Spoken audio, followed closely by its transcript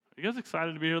You guys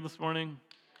excited to be here this morning?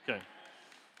 Okay.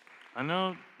 I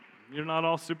know you're not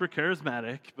all super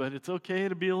charismatic, but it's okay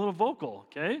to be a little vocal,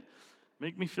 okay?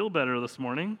 Make me feel better this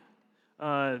morning.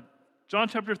 John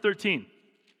chapter 13.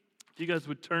 If you guys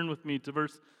would turn with me to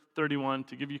verse 31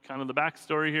 to give you kind of the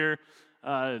backstory here.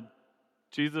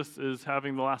 Jesus is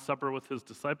having the Last Supper with his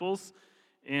disciples,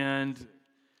 and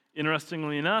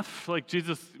interestingly enough, like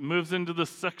Jesus moves into this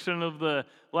section of the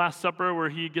Last Supper where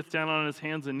he gets down on his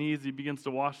hands and knees. He begins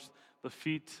to wash the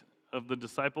feet of the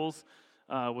disciples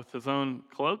with his own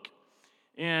cloak.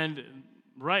 And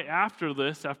right after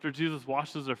this, after Jesus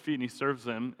washes their feet and he serves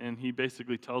them, and he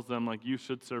basically tells them, like, you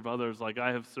should serve others like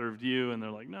I have served you. And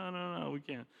they're like, no, we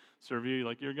can't serve you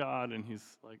like you're God. And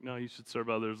he's like, no, you should serve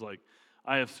others like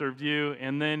I have served you.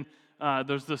 And then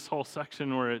there's this whole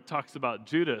section where it talks about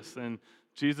Judas and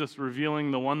Jesus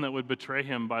revealing the one that would betray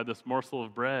him by this morsel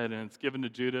of bread, and it's given to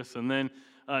Judas. And then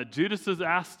Judas is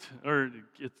asked, or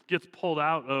it gets pulled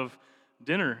out of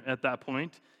dinner at that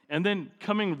point. And then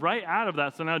coming right out of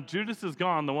that, so now Judas is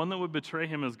gone, the one that would betray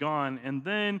him is gone, and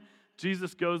then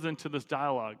Jesus goes into this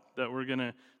dialogue that we're going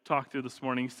to talk through this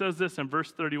morning. He says this in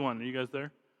verse 31. Are you guys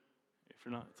there? If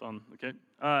you're not, it's on,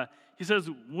 okay. He says,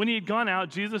 when he had gone out,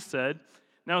 Jesus said,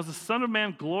 now is the Son of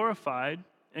Man glorified,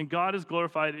 and God is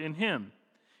glorified in him.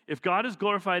 If God is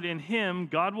glorified in him,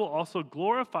 God will also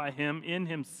glorify him in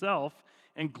himself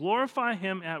and glorify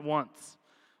him at once.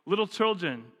 Little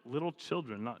children, not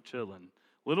children.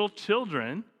 Little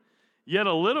children, yet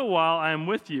a little while I am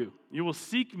with you. You will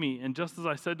seek me, and just as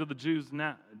I said to the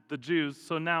Jews,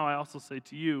 so now I also say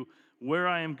to you, where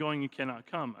I am going you cannot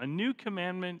come. A new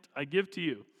commandment I give to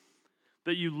you,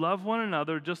 that you love one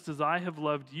another just as I have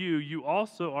loved you, you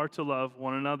also are to love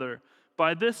one another.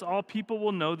 By this all people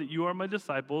will know that you are my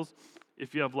disciples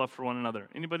if you have love for one another.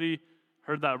 Anybody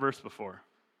heard that verse before?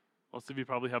 Most of you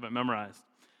probably haven't memorized.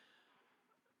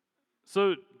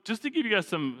 So just to give you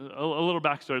guys a little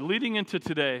backstory, leading into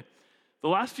today, the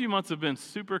last few months have been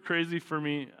super crazy for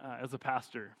me as a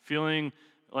pastor, feeling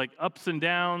like ups and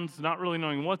downs, not really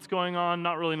knowing what's going on,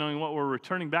 not really knowing what we're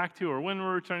returning back to or when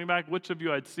we're returning back, which of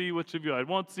you I'd see, which of you I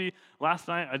won't see. Last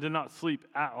night, I did not sleep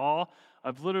at all.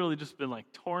 I've literally just been like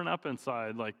torn up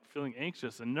inside, like feeling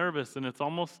anxious and nervous, and it's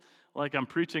almost like I'm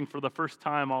preaching for the first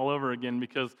time all over again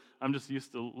because I'm just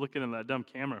used to looking at that dumb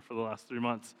camera for the last 3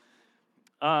 months.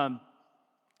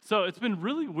 So it's been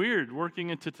really weird working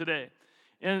into today.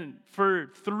 And for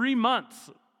 3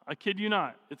 months, I kid you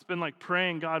not, it's been like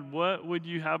praying, God, what would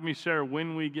you have me share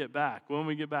when we get back? When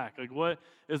we get back, like what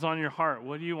is on your heart?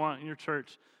 What do you want in your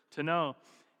church to know?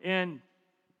 And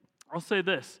I'll say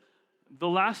this. The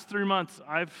last 3 months,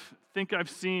 I think I've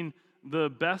seen the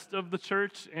best of the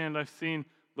church and I've seen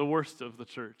the worst of the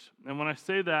church. And when I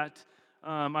say that,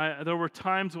 there were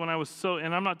times when I was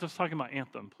and I'm not just talking about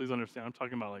Anthem, please understand, I'm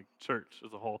talking about like church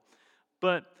as a whole.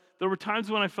 But there were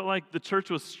times when I felt like the church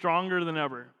was stronger than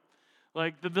ever.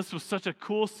 Like that this was such a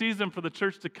cool season for the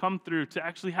church to come through, to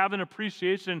actually have an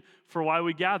appreciation for why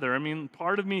we gather. I mean,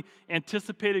 part of me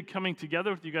anticipated coming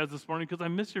together with you guys this morning because I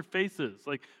miss your faces.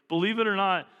 Like, believe it or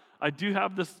not, I do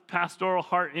have this pastoral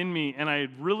heart in me, and I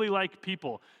really like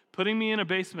people. Putting me in a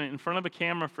basement in front of a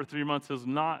camera for 3 months has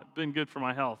not been good for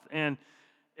my health. And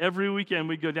every weekend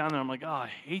we'd go down there, I'm like, I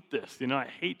hate this. I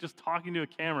hate just talking to a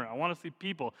camera. I want to see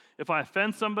people. If I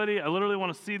offend somebody, I literally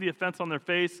want to see the offense on their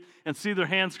face and see their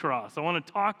hands crossed. I want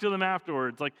to talk to them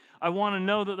afterwards. Like, I want to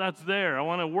know that that's there. I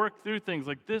want to work through things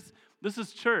like this. This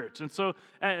is church. And so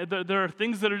there are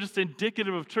things that are just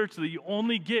indicative of church that you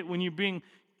only get when you bring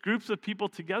groups of people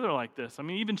together like this. I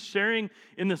mean, even sharing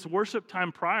in this worship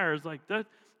time prior is like that.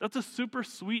 That's a super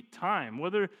sweet time.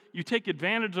 Whether you take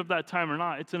advantage of that time or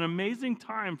not, it's an amazing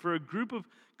time for a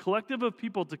collective of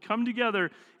people to come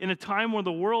together in a time where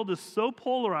the world is so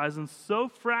polarized and so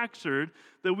fractured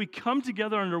that we come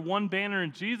together under one banner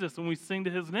in Jesus and we sing to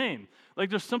his name.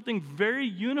 Like there's something very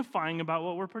unifying about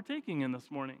what we're partaking in this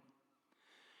morning.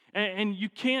 And you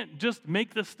can't just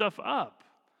make this stuff up.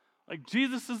 Like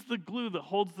Jesus is the glue that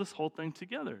holds this whole thing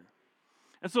together.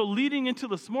 And so leading into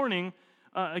this morning,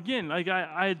 again, like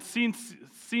I had seen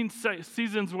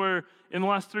seasons where in the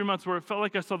last 3 months where it felt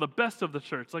like I saw the best of the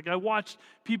church. Like I watched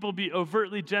people be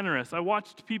overtly generous. I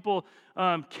watched people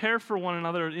care for one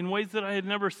another in ways that I had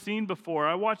never seen before.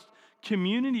 I watched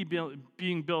community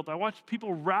being built. I watched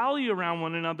people rally around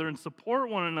one another and support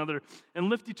one another and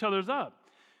lift each other's up.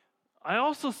 I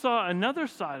also saw another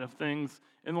side of things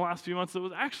in the last few months that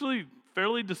was actually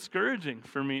fairly discouraging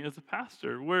for me as a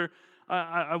pastor, where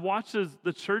I watched as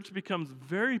the church becomes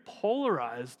very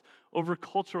polarized over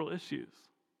cultural issues.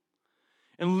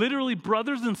 And literally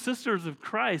brothers and sisters of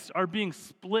Christ are being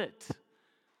split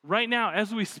Right now,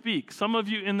 as we speak, some of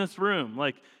you in this room,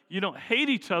 like, you don't hate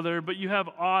each other, but you're at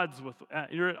odds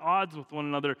with one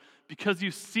another because you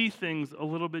see things a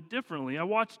little bit differently. I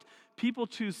watched people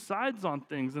choose sides on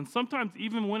things, and sometimes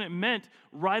even when it meant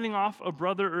writing off a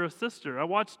brother or a sister. I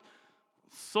watched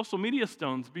social media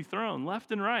stones be thrown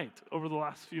left and right over the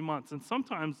last few months, and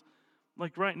sometimes,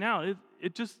 like right now,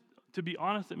 it just, to be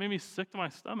honest, it made me sick to my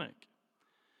stomach.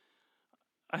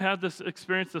 I had this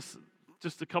experience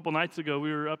just a couple nights ago.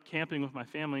 We were up camping with my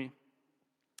family,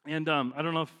 and I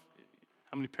don't know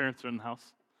how many parents are in the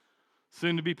house.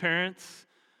 Soon-to-be parents,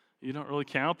 you don't really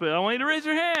count, but I want you to raise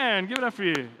your hand. Give it up for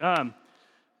you.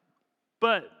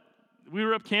 But we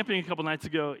were up camping a couple nights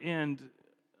ago, and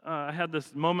I had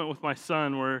this moment with my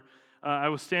son where I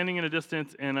was standing in a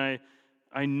distance, and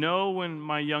I know when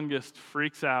my youngest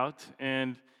freaks out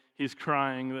and he's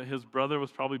crying that his brother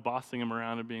was probably bossing him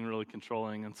around and being really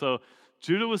controlling. And so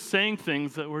Judah was saying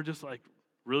things that were just like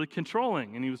really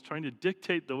controlling, and he was trying to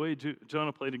dictate the way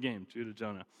Jonah played a game,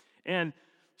 Jonah. And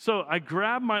so I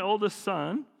grabbed my oldest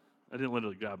son. I didn't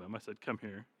literally grab him. I said, come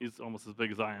here. He's almost as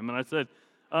big as I am. And I said,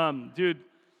 dude,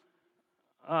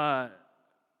 I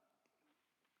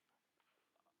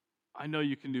know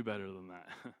you can do better than that.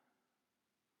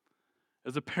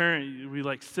 As a parent, we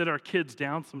like sit our kids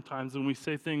down sometimes and we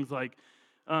say things like,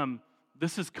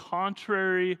 this is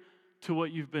contrary to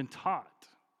what you've been taught.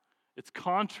 It's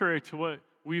contrary to what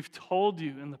we've told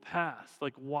you in the past.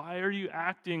 Like, why are you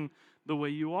acting the way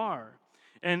you are?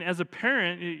 And as a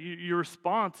parent, your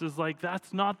response is like,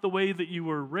 that's not the way that you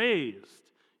were raised.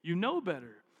 You know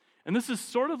better. And this is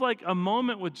sort of like a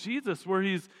moment with Jesus where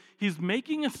he's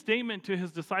making a statement to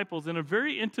his disciples in a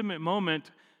very intimate moment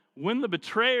when the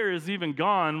betrayer is even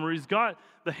gone, where he's got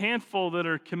the handful that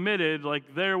are committed,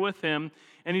 like there with him,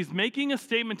 and he's making a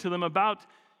statement to them about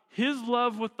his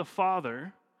love with the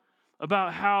Father,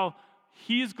 about how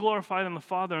he's glorified in the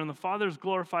Father and the Father's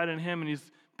glorified in him, and he's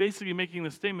basically making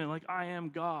the statement like, I am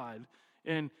God,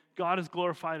 and God is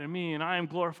glorified in me, and I am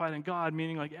glorified in God,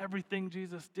 meaning like everything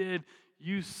Jesus did,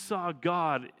 you saw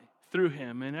God through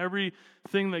him, and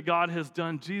everything that God has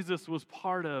done, Jesus was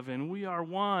part of, and we are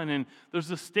one. And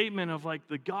there's a statement of like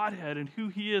the Godhead and who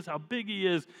he is, how big he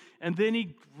is, and then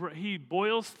he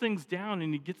boils things down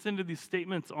and he gets into these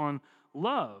statements on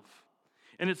love.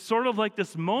 And it's sort of like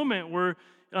this moment where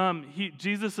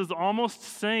Jesus is almost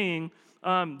saying,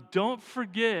 don't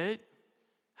forget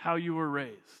how you were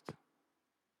raised.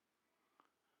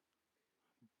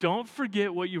 Don't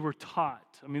forget what you were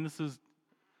taught. I mean, this is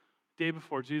day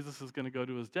before Jesus is going to go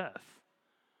to his death.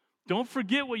 Don't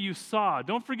forget what you saw.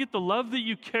 Don't forget the love that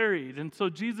you carried. And so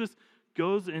Jesus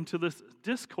goes into this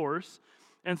discourse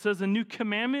and says, a new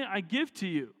commandment I give to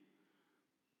you,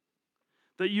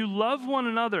 that you love one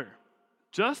another.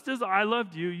 Just as I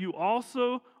loved you, you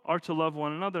also are to love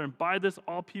one another. And by this,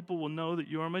 all people will know that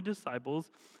you are my disciples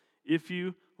if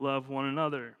you love one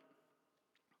another.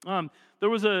 There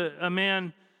was a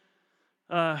man,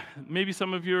 maybe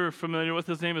some of you are familiar with.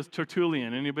 His name is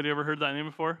Tertullian. Anybody ever heard that name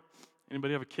before?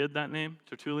 Anybody have a kid that name?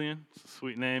 Tertullian? It's a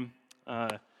sweet name.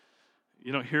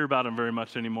 You don't hear about him very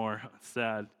much anymore. It's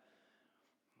sad.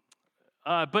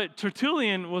 But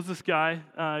Tertullian was this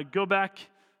guy. Go back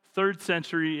 3rd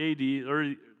century AD,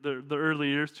 or the early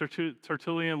years.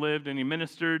 Tertullian lived and he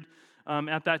ministered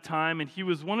at that time, and he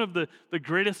was one of the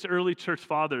greatest early church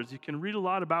fathers. You can read a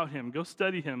lot about him. Go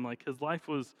study him. Like, his life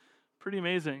was pretty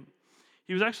amazing.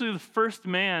 He was actually the first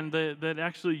man that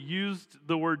actually used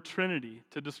the word Trinity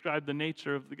to describe the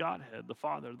nature of the Godhead, the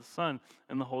Father, the Son,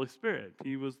 and the Holy Spirit.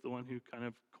 He was the one who kind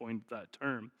of coined that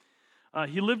term.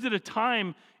 He lived at a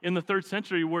time in the 3rd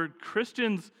century where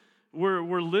Christians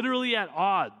were literally at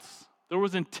odds. There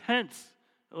was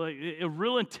like a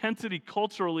real intensity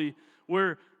culturally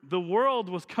where the world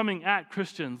was coming at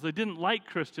Christians. They didn't like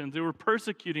Christians. They were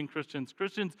persecuting Christians.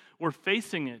 Christians were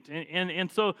facing it.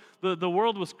 And so the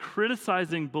world was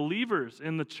criticizing believers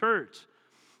in the church.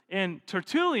 And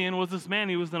Tertullian was this man.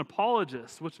 He was an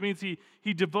apologist, which means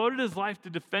he devoted his life to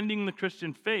defending the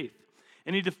Christian faith.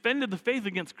 And he defended the faith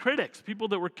against critics, people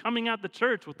that were coming at the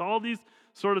church with all these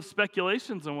sort of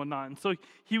speculations and whatnot. And so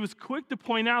he was quick to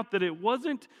point out that it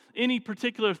wasn't any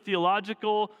particular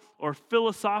theological or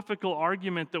philosophical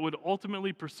argument that would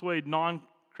ultimately persuade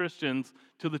non-Christians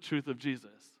to the truth of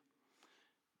Jesus.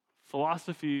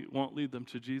 Philosophy won't lead them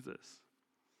to Jesus.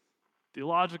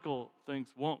 Theological things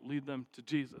won't lead them to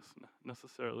Jesus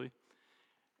necessarily.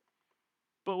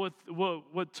 But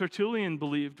what Tertullian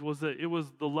believed was that it was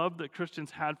the love that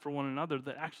Christians had for one another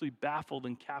that actually baffled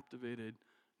and captivated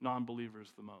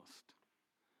non-believers the most.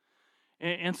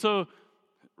 And so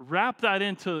wrap that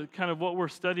into kind of what we're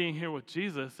studying here with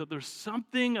Jesus, that there's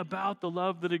something about the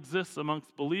love that exists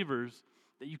amongst believers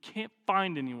that you can't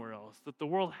find anywhere else, that the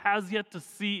world has yet to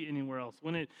see anywhere else.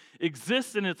 When it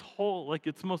exists in its whole, like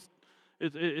its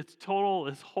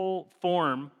whole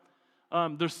form,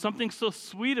 there's something so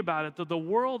sweet about it that the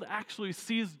world actually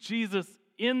sees Jesus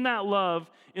in that love,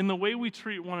 in the way we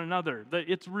treat one another,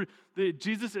 that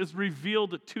Jesus is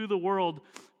revealed to the world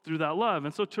through that love.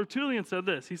 And so Tertullian said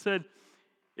this. He said,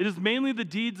 "It is mainly the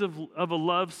deeds of a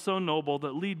love so noble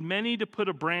that lead many to put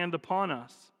a brand upon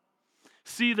us.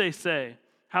 See, they say,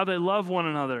 how they love one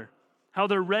another, how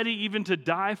they're ready even to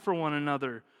die for one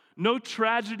another. No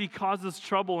tragedy causes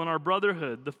trouble in our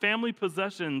brotherhood. The family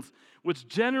possessions, which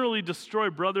generally destroy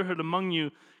brotherhood among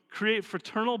you, create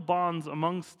fraternal bonds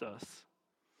amongst us.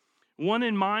 One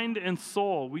in mind and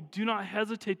soul, we do not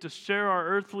hesitate to share our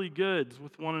earthly goods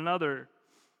with one another."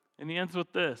 And he ends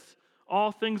with this: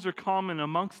 "All things are common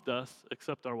amongst us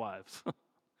except our wives."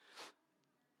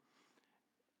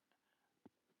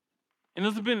 And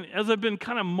as I've been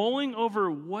kind of mulling over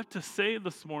what to say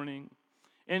this morning,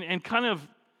 and kind of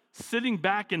sitting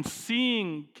back and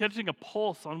catching a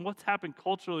pulse on what's happened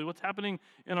culturally, what's happening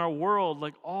in our world,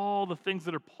 like all the things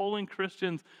that are pulling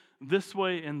Christians this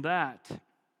way and that,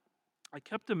 I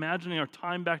kept imagining our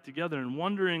time back together and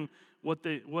wondering what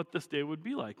this day would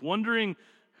be like, wondering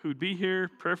who'd be here,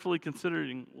 prayerfully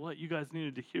considering what you guys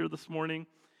needed to hear this morning.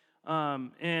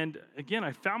 And again,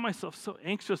 I found myself so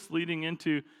anxious leading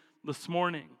into this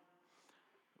morning.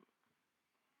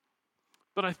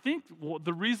 But I think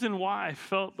the reason why I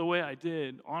felt the way I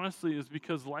did, honestly, is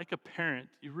because like a parent,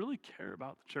 you really care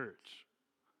about the church.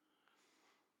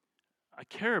 I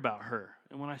care about her.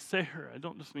 And when I say her, I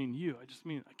don't just mean you. I just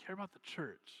mean I care about the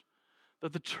church.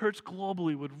 That the church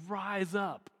globally would rise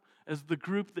up as the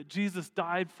group that Jesus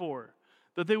died for.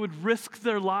 That they would risk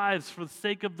their lives for the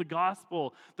sake of the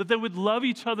gospel. That they would love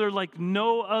each other like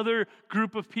no other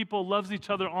group of people loves each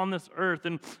other on this earth.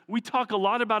 And we talk a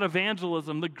lot about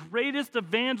evangelism. The greatest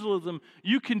evangelism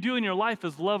you can do in your life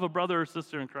is love a brother or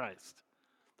sister in Christ.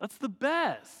 That's the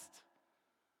best.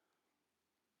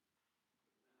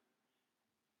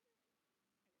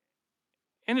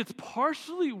 And it's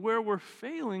partially where we're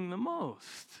failing the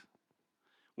most.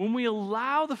 When we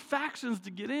allow the factions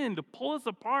to get in, to pull us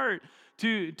apart,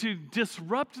 to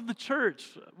disrupt the church,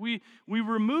 we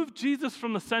remove Jesus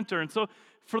from the center. And so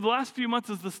for the last few months,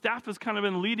 as the staff has kind of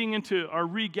been leading into our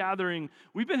regathering,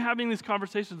 we've been having these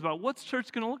conversations about what's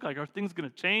church going to look like? Are things going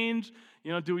to change?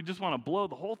 You know, do we just want to blow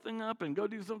the whole thing up and go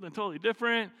do something totally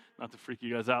different? Not to freak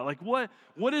you guys out. Like,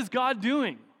 what is God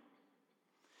doing?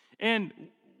 And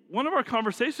one of our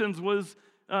conversations was,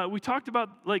 we talked about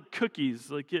like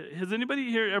cookies. Like, has anybody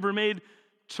here ever made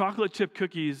chocolate chip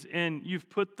cookies and you've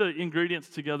put the ingredients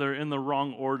together in the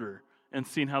wrong order and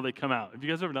seen how they come out? Have you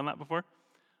guys ever done that before?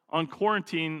 On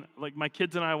quarantine, like my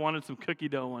kids and I wanted some cookie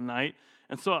dough one night,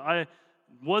 and so I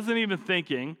wasn't even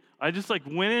thinking. I just like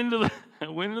went into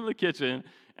the kitchen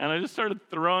and I just started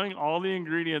throwing all the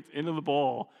ingredients into the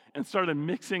bowl and started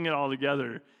mixing it all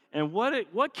together. And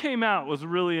what came out was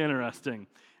really interesting.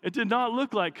 It did not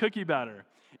look like cookie batter.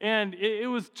 And it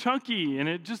was chunky, and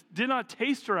it just did not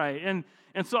taste right. And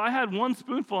so I had one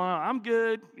spoonful, and I'm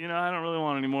good. You know, I don't really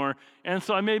want any more. And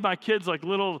so I made my kids like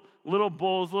little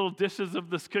bowls, little dishes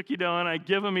of this cookie dough, and I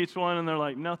give them each one, and they're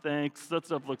like, no thanks, that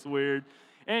stuff looks weird.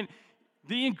 And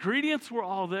the ingredients were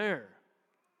all there.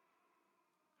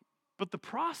 But the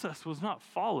process was not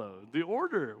followed. The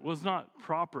order was not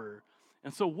proper.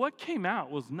 And so what came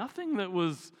out was nothing that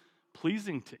was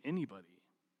pleasing to anybody.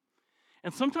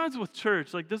 And sometimes with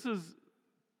church, like this is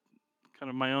kind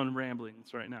of my own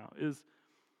ramblings right now, is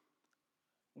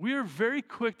we are very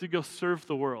quick to go serve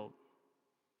the world,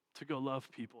 to go love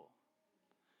people,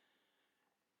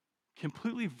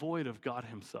 completely void of God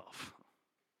himself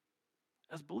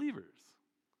as believers.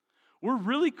 We're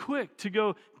really quick to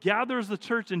go gather as the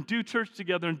church and do church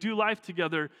together and do life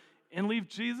together and leave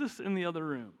Jesus in the other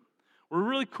room. We're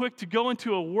really quick to go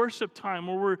into a worship time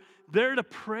where we're there to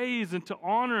praise and to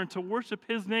honor and to worship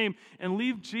his name and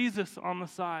leave Jesus on the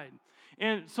side.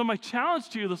 And so my challenge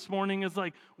to you this morning is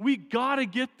like, we got to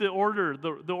get the order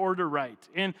right.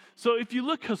 And so if you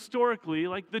look historically,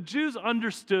 like the Jews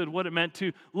understood what it meant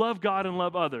to love God and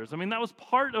love others. I mean, that was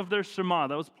part of their Shema.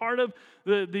 That was part of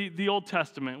the Old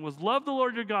Testament, was love the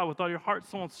Lord your God with all your heart,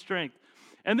 soul, and strength.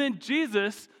 And then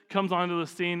Jesus comes onto the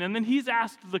scene, and then he's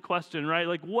asked the question, right?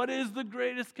 Like, what is the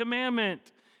greatest commandment?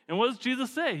 And what does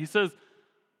Jesus say? He says,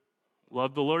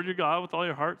 love the Lord your God with all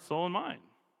your heart, soul, and mind.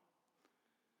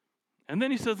 And then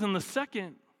he says, and the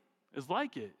second is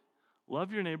like it.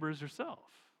 Love your neighbor as yourself.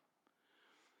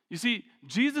 You see,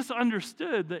 Jesus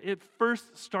understood that it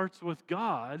first starts with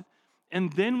God, and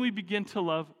then we begin to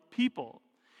love people.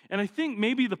 And I think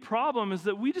maybe the problem is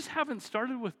that we just haven't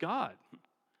started with God.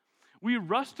 We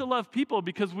rush to love people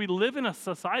because we live in a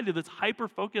society that's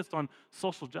hyper-focused on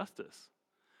social justice.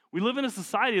 We live in a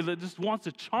society that just wants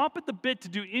to chomp at the bit to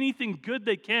do anything good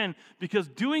they can because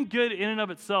doing good in and of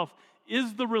itself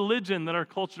is the religion that our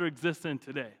culture exists in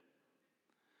today.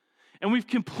 And we've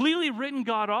completely written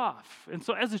God off. And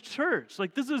so as a church,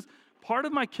 this is part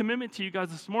of my commitment to you guys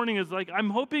this morning is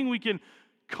I'm hoping we can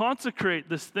consecrate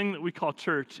this thing that we call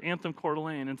church, Anthem Coeur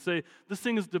d'Alene, and say this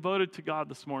thing is devoted to God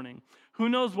this morning. Who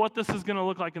knows what this is going to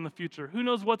look like in the future? Who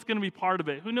knows what's going to be part of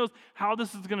it? Who knows how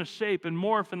this is going to shape and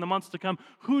morph in the months to come?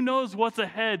 Who knows what's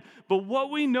ahead? But what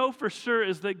we know for sure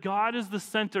is that God is the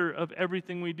center of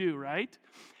everything we do, right?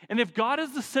 And if God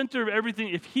is the center of everything,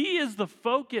 if He is the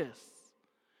focus,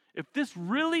 if this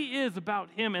really is about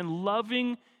Him and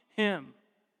loving Him,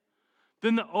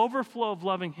 then the overflow of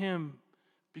loving Him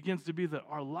begins to be that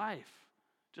our life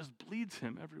just bleeds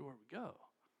Him everywhere we go.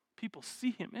 People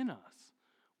see Him in us.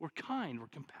 We're kind, we're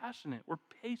compassionate, we're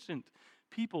patient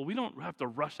people. We don't have to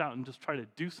rush out and just try to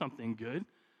do something good.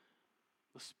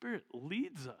 The Spirit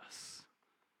leads us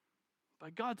by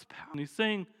God's power. And He's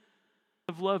saying,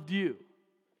 I've loved you.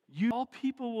 All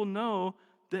people will know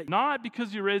that not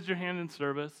because you raised your hand in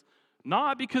service,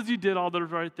 not because you did all the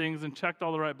right things and checked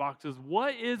all the right boxes.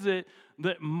 What is it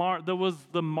that was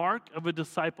the mark of a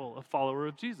disciple, a follower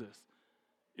of Jesus?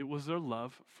 It was their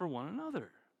love for one another.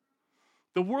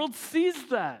 The world sees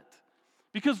that.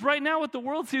 Because right now what the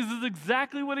world sees is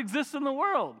exactly what exists in the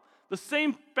world. The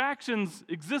same factions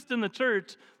exist in the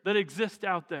church that exist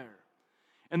out there.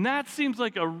 And that seems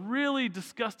like a really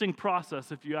disgusting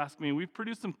process, if you ask me. We've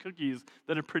produced some cookies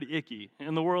that are pretty icky.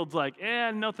 And the world's like,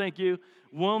 no thank you.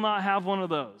 We'll not have one of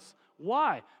those.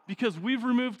 Why? Because we've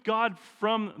removed God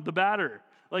from the batter.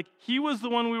 He was the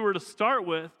one we were to start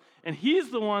with, and He's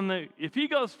the one that, if He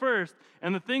goes first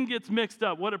and the thing gets mixed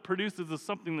up, what it produces is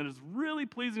something that is really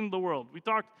pleasing to the world. We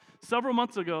talked several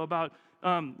months ago about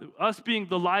us being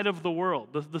the light of the world,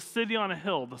 the city on a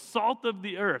hill, the salt of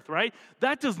the earth, right?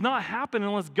 That does not happen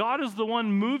unless God is the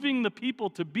one moving the people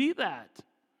to be that.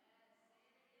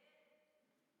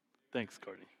 Thanks,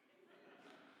 Courtney.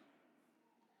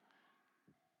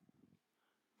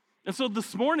 And so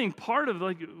this morning, part of,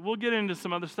 we'll get into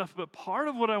some other stuff, but part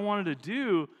of what I wanted to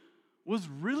do was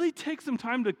really take some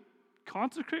time to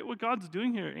consecrate what God's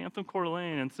doing here at Anthem Coeur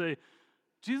d'Alene and say,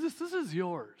 Jesus, this is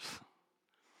yours.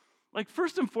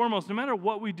 First and foremost, no matter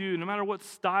what we do, no matter what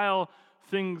style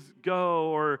things go,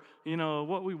 or,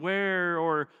 what we wear,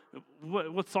 or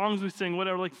what songs we sing,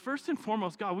 whatever, first and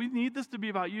foremost, God, we need this to be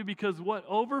about you, because what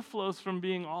overflows from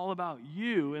being all about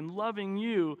you and loving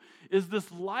you is this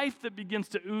life that begins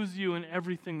to ooze you in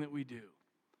everything that we do.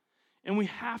 And we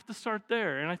have to start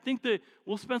there. And I think that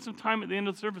we'll spend some time at the end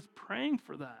of the service praying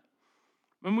for that.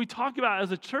 When we talk about,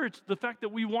 as a church, the fact that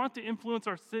we want to influence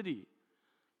our city.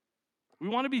 We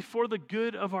want to be for the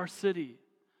good of our city.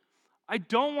 I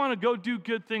don't want to go do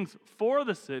good things for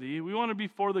the city. We want to be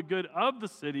for the good of the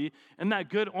city, and that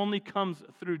good only comes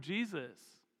through Jesus.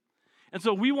 And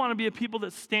so we want to be a people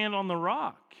that stand on the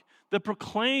rock, that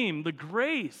proclaim the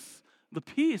grace, the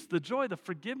peace, the joy, the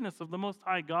forgiveness of the Most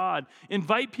High God.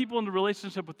 Invite people into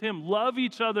relationship with Him. Love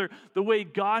each other the way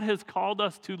God has called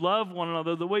us to love one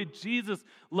another, the way Jesus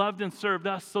loved and served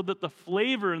us, so that the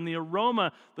flavor and the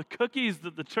aroma, the cookies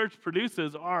that the church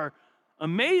produces are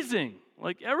amazing.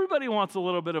 Everybody wants a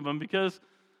little bit of them because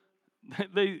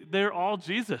they're all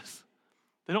Jesus.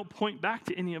 They don't point back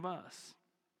to any of us.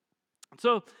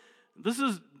 So this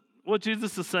is what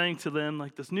Jesus is saying to them,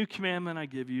 this new commandment I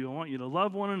give you. I want you to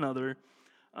love one another.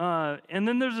 And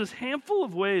then there's this handful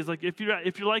of ways, if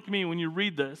you're like me when you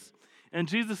read this, and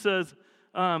Jesus says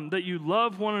that you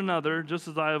love one another just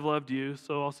as I have loved you,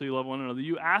 so also you love one another.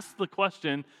 You ask the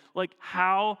question,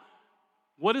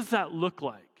 what does that look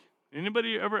like?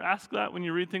 Anybody ever ask that when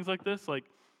you read things like this?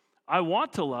 I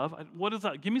want to love. What is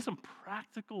that? Give me some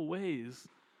practical ways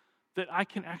that I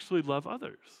can actually love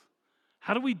others.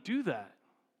 How do we do that?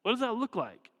 What does that look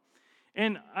like?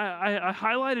 And I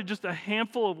highlighted just a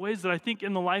handful of ways that I think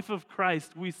in the life of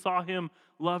Christ we saw Him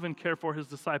love and care for His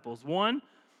disciples. One,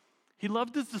 He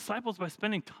loved His disciples by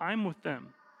spending time with them.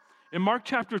 In Mark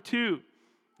chapter 2,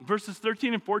 verses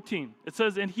 13 and 14, it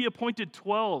says, "And He appointed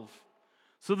 12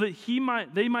 so that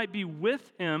they might be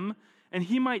with Him, and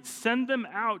He might send them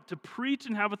out to preach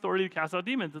and have authority to cast out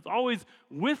demons." It's always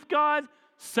with God,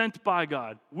 sent by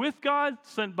God. With God,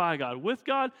 sent by God. With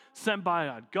God, sent by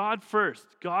God. God first.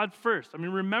 God first. I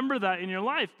mean, remember that in your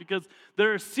life, because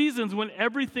there are seasons when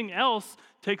everything else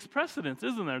takes precedence,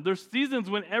 isn't there? There's seasons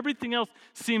when everything else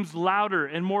seems louder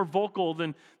and more vocal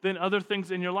than other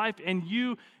things in your life, and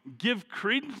you give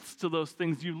credence to those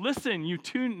things. You listen, you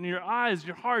tune your eyes,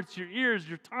 your hearts, your ears,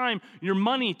 your time, your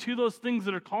money to those things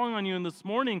that are calling on you. And this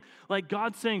morning, like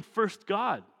God's saying, first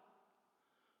God.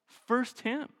 First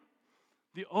Him.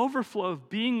 The overflow of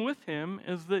being with Him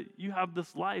is that you have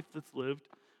this life that's lived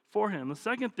for Him. The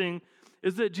second thing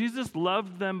is that Jesus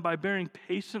loved them by bearing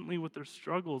patiently with their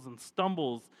struggles and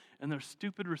stumbles and their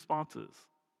stupid responses.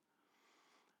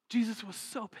 Jesus was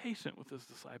so patient with His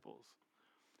disciples.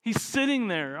 He's sitting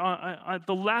there at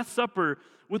the Last Supper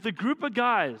with a group of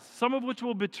guys, some of which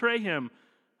will betray Him,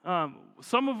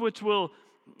 some of which will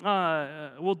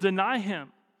deny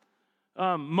Him,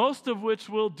 most of which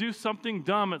will do something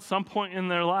dumb at some point in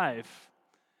their life.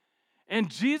 And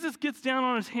Jesus gets down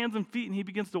on His hands and feet, and He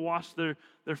begins to wash their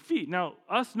feet. Now,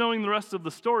 us knowing the rest of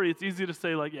the story, it's easy to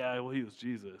say, like, yeah, well, He was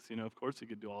Jesus. You know, of course He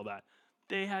could do all that.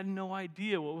 They had no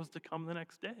idea what was to come the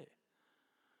next day.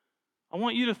 I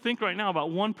want you to think right now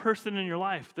about one person in your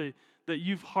life that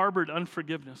you've harbored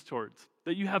unforgiveness towards,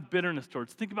 that you have bitterness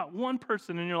towards. Think about one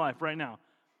person in your life right now.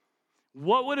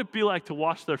 What would it be like to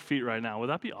wash their feet right now? Would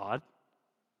that be odd?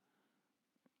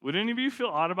 Would any of you feel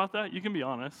odd about that? You can be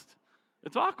honest.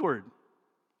 It's awkward.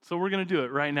 So we're going to do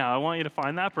it right now. I want you to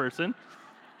find that person.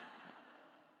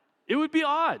 It would be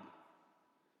odd.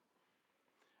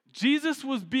 Jesus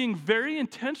was being very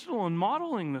intentional in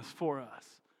modeling this for us.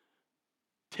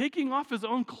 Taking off His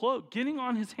own cloak, getting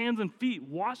on His hands and feet,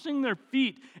 washing their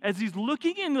feet as He's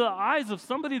looking into the eyes of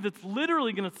somebody that's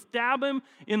literally going to stab Him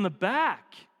in the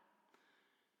back.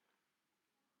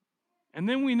 And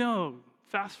then we know,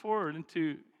 fast forward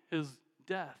into His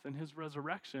death and His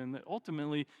resurrection, that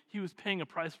ultimately He was paying a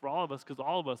price for all of us, because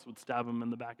all of us would stab Him in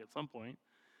the back at some point.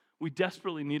 We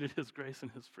desperately needed His grace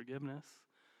and His forgiveness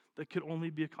that could only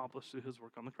be accomplished through His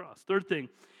work on the cross. Third thing,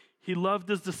 He loved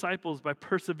His disciples by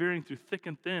persevering through thick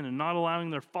and thin and not allowing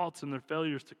their faults and their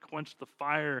failures to quench the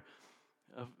fire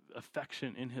of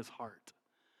affection in His heart.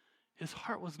 His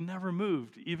heart was never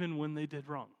moved, even when they did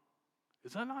wrong.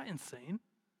 Is that not insane?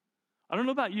 I don't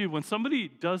know about you. When somebody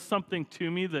does something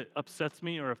to me that upsets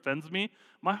me or offends me,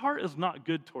 my heart is not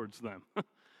good towards them.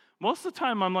 Most of the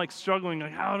time, I'm like struggling,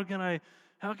 like, how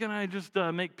can I just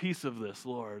make peace of this,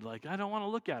 Lord? Like, I don't want to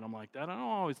look at them like that. I don't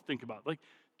always think about it. Like,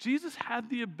 Jesus had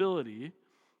the ability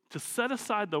to set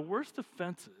aside the worst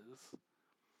offenses,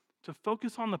 to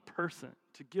focus on the person,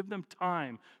 to give them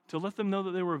time, to let them know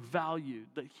that they were valued,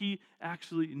 that He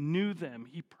actually knew them.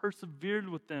 He persevered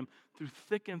with them through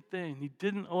thick and thin. He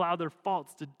didn't allow their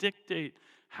faults to dictate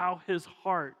how His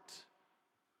heart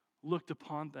looked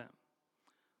upon them.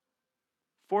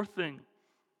 Fourth thing,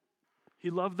 He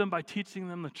loved them by teaching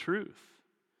them the truth.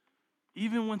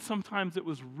 Even when sometimes it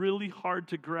was really hard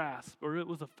to grasp or it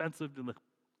was offensive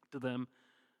to them,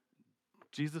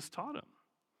 Jesus taught them.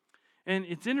 And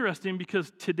it's interesting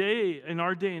because today, in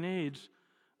our day and age,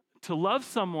 to love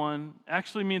someone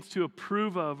actually means to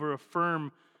approve of or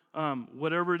affirm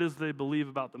whatever it is they believe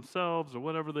about themselves or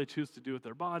whatever they choose to do with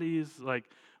their bodies, like,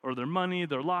 or their money,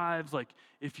 their lives. Like,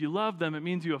 if you love them, it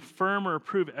means you affirm or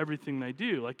approve everything they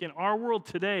do. Like, in our world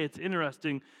today, it's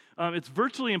interesting. It's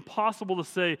virtually impossible to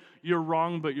say you're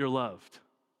wrong, but you're loved.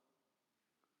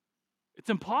 It's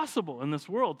impossible in this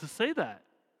world to say that.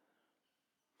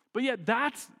 But yet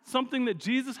that's something that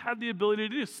Jesus had the ability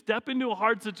to do. Step into a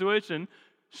hard situation,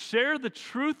 share the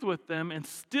truth with them, and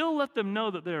still let them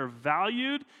know that they are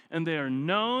valued and they are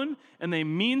known and they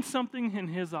mean something in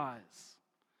His eyes.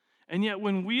 And yet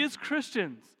when we as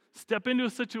Christians step into a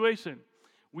situation,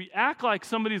 we act like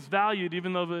somebody's valued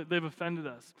even though they've offended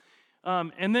us.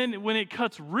 And then when it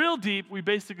cuts real deep, we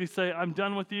basically say, I'm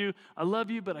done with you. I love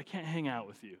you, but I can't hang out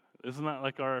with you. Isn't that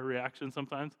like our reaction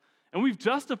sometimes? And we've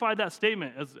justified that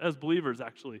statement as believers,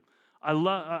 actually.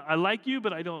 I like you,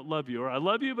 but I don't love you. Or I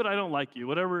love you, but I don't like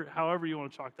you. However you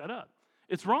want to chalk that up.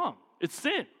 It's wrong. It's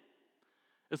sin.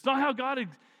 It's not how God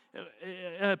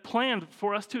planned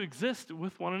for us to exist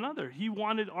with one another. He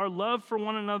wanted our love for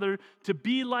one another to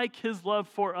be like His love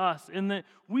for us, and that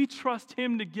we trust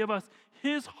Him to give us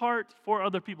His heart for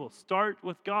other people. Start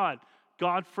with God.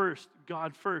 God first.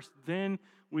 Then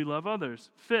we love others.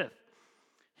 Fifth,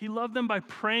 He loved them by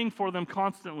praying for them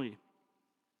constantly.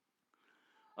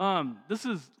 This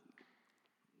is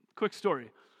a quick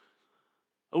story.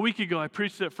 A week ago, I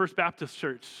preached at First Baptist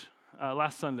Church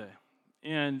last Sunday.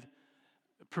 And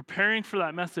preparing for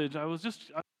that message, I was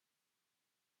just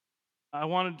I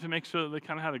wanted to make sure that they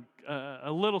kind of had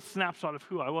a little snapshot of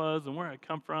who I was and where I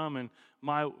come from and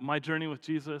my journey with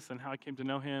Jesus and how I came to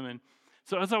know him. And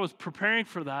so as I was preparing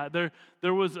for that,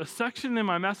 there was a section in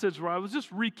my message where I was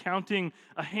just recounting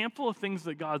a handful of things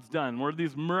that God's done, where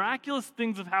these miraculous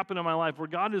things have happened in my life, where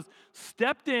God has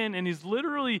stepped in and he's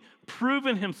literally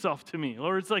proven himself to me.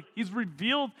 Or it's like he's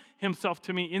revealed himself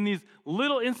to me in these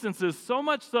little instances, so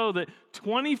much so that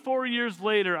 24 years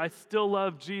later, I still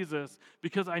love Jesus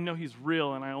because I know he's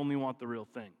real and I only want the real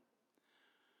thing.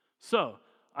 So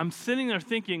I'm sitting there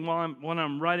thinking when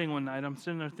I'm writing one night, I'm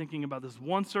sitting there thinking about this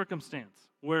one circumstance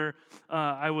where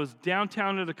I was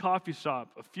downtown at a coffee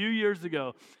shop a few years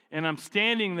ago, and I'm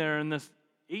standing there, and this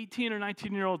 18 or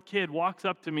 19-year-old kid walks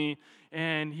up to me,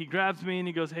 and he grabs me, and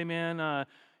he goes, "Hey, man, I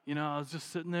was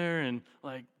just sitting there, and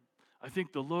like, I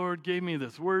think the Lord gave me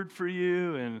this word for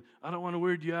you, and I don't want to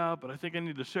weird you out, but I think I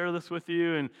need to share this with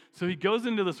you." And so he goes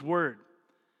into this word,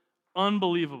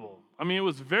 unbelievable. I mean, it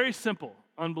was very simple,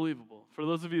 unbelievable. For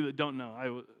those of you that don't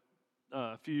know,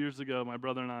 a few years ago, my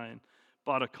brother and I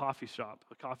bought a coffee shop,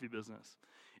 a coffee business.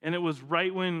 And it was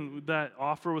right when that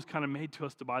offer was kind of made to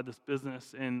us to buy this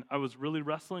business, and I was really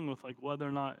wrestling with like whether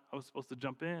or not I was supposed to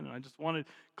jump in, and I just wanted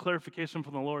clarification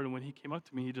from the Lord. And when he came up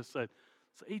to me, he just said,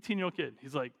 it's an 18-year-old kid.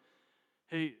 He's like,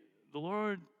 "Hey, the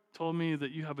Lord told me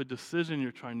that you have a decision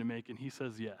you're trying to make, and he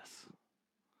says yes."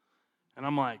 And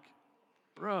I'm like,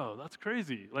 "Bro, that's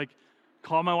crazy." Like,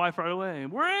 call my wife right away.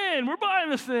 We're buying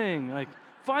this thing. Like,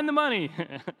 find the money.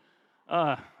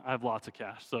 I have lots of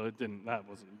cash, so that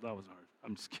wasn't hard.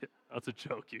 I'm just kidding. That's a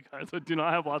joke, you guys. I do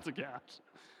not have lots of cash.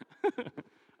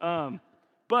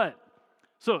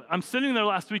 So I'm sitting there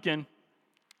last weekend.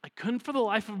 I couldn't for the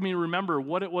life of me remember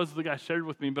what it was the guy shared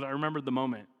with me, but I remembered the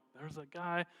moment. There was a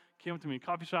guy came up to me in a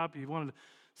coffee shop. He wanted to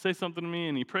say something to me,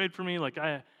 and he prayed for me. Like,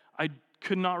 I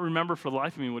could not remember for the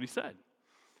life of me what he said.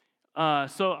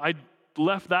 So I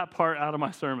left that part out of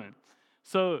my sermon.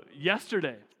 So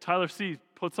yesterday, Tyler C.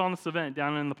 puts on this event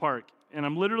down in the park, and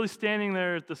I'm literally standing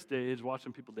there at the stage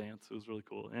watching people dance. It was really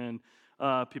cool, and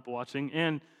people watching.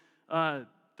 And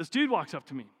this dude walks up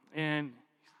to me, and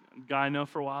a guy I know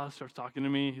for a while starts talking to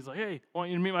me. He's like, "Hey, I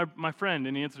want you to meet my friend."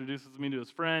 And he introduces me to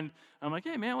his friend. I'm like,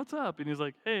 "Hey, man, what's up?" And he's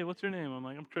like, "Hey, what's your name?" I'm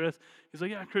like, "I'm Chris." He's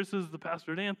like, "Yeah, Chris is the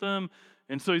pastor at Anthem."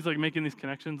 And so he's like making these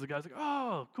connections. The guy's like,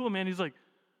 "Oh, cool, man." He's like,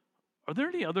 "Are there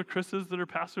any other Chris's that are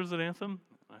pastors at Anthem?"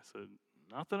 And I said,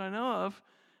 "Not that I know of."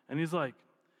 And he's like,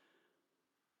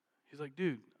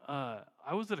 "Dude,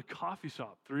 I was at a coffee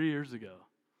shop 3 years ago,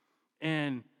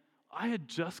 and I had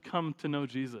just come to know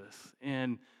Jesus,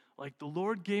 and like the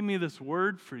Lord gave me this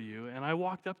word for you, and I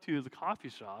walked up to you at the coffee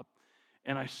shop,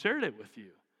 and I shared it with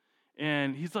you."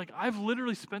 And he's like, "I've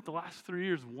literally spent the last 3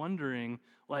 years wondering,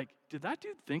 like, did that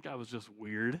dude think I was just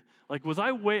weird? Like, was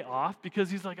I way off?" Because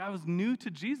he's like, "I was new to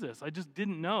Jesus. I just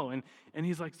didn't know." And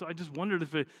he's like, "So I just wondered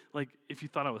if you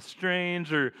thought I was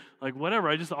strange or like whatever.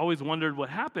 I just always wondered what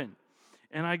happened."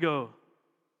 And I go,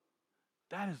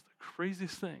 "That is the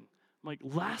craziest thing." Like,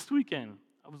 last weekend,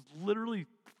 I was literally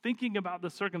thinking about the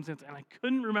circumstance, and I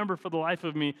couldn't remember for the life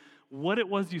of me what it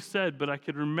was you said, but I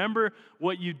could remember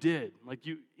what you did. Like,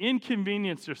 you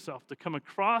inconvenienced yourself to come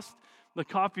across the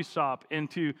coffee shop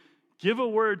and to give a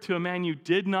word to a man you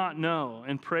did not know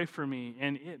and pray for me,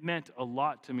 and it meant a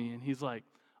lot to me. And he's like,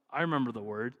 "I remember the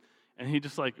word." And he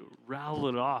just like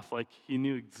rattled it off like he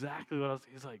knew exactly what I was.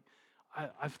 He's like,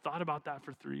 I've thought about that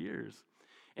for 3 years.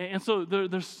 And so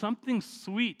there's something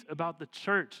sweet about the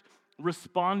church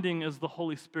responding as the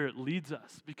Holy Spirit leads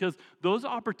us, because those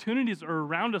opportunities are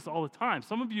around us all the time.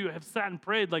 Some of you have sat and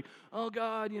prayed like, "Oh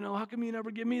God, how come you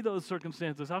never give me those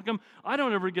circumstances? How come I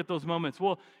don't ever get those moments?"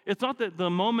 Well, it's not that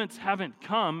the moments haven't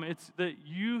come, it's that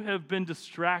you have been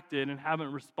distracted and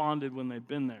haven't responded when they've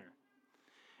been there.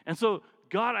 And so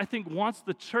God, I think, wants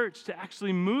the church to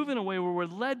actually move in a way where we're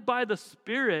led by the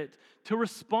Spirit to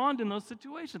respond in those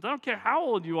situations. I don't care how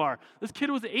old you are. This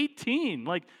kid was 18,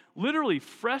 like literally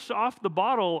fresh off the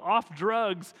bottle, off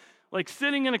drugs, like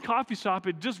sitting in a coffee shop,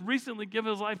 had just recently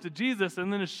given his life to Jesus,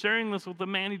 and then is sharing this with a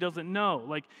man he doesn't know.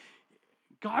 Like,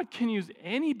 God can use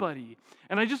anybody.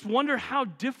 And I just wonder how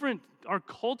different our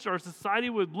culture, our society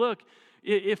would look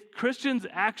if Christians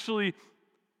actually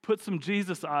put some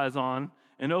Jesus eyes on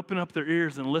and open up their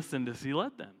ears and listen as he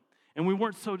led them. And we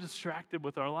weren't so distracted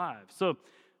with our lives. So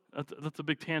that's a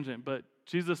big tangent, but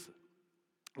Jesus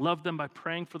loved them by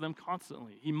praying for them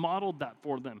constantly. He modeled that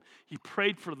for them. He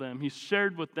prayed for them. He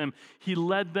shared with them. He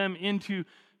led them into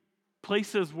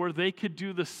places where they could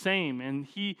do the same. And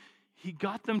he he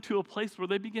got them to a place where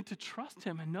they began to trust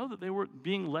him and know that they were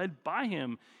being led by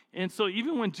him. And so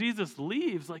even when Jesus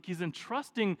leaves, like he's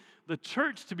entrusting the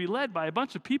church to be led by a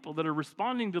bunch of people that are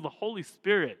responding to the Holy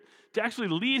Spirit to actually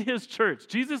lead his church.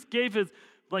 Jesus gave his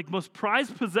most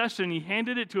prized possession. He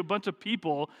handed it to a bunch of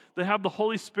people that have the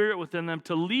Holy Spirit within them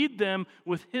to lead them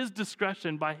with his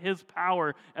discretion by his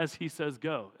power as he says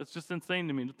go. It's just insane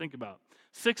to me to think about.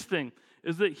 Sixth thing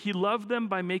is that he loved them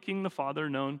by making the Father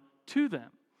known to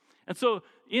them. And so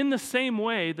in the same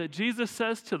way that Jesus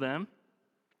says to them,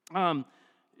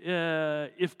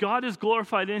 if God is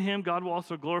glorified in him, God will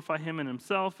also glorify him in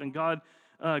himself, and God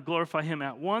glorify him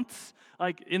at once.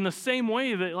 Like in the same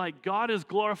way that God is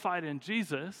glorified in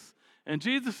Jesus, and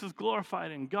Jesus is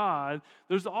glorified in God,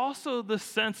 there's also the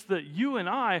sense that you and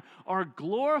I are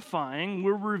glorifying,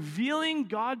 we're revealing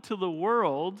God to the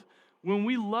world when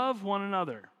we love one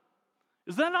another.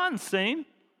 Is that not insane?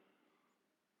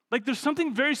 Like there's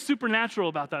something very supernatural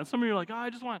about that. And some of you are like, I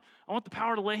want the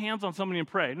power to lay hands on somebody and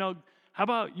pray. No, how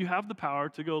about you have the power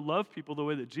to go love people the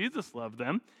way that Jesus loved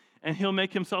them, and he'll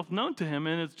make himself known to him,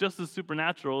 and it's just as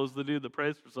supernatural as the dude that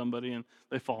prays for somebody and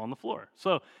they fall on the floor.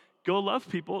 So go love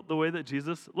people the way that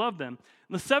Jesus loved them.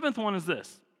 And the seventh one is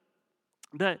this,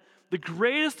 that the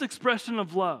greatest expression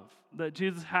of love that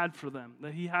Jesus had for them,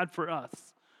 that he had for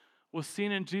us, was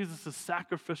seen in Jesus'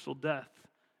 sacrificial death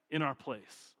in our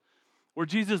place, where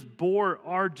Jesus bore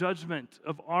our judgment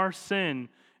of our sin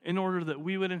in order that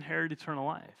we would inherit eternal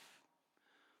life.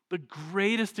 The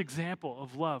greatest example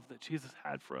of love that Jesus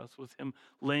had for us was him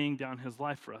laying down his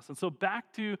life for us. And so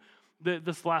back to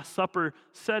this Last Supper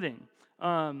setting,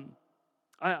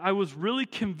 I was really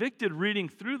convicted reading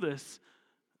through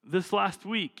this last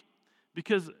week,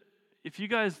 because if you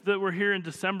guys that were here in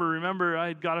December, remember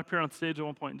I got up here on stage at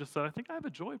one point and just said, I think I have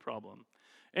a joy problem.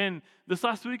 And this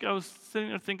last week I was sitting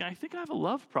there thinking, I think I have a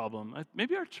love problem.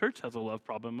 Maybe our church has a love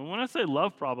problem. And when I say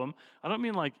love problem, I don't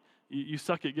mean like you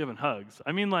suck at giving hugs.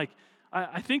 I mean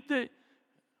I think that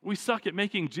we suck at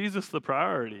making Jesus the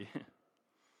priority.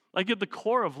 Like at the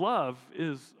core of love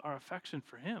is our affection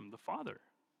for him, the Father.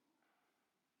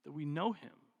 That we know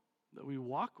him, that we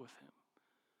walk with him,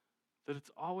 that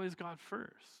it's always God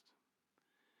first.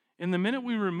 And the minute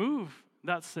we remove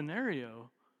that scenario,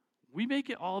 we make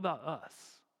it all about us.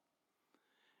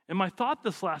 And my thought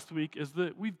this last week is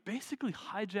that we've basically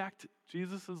hijacked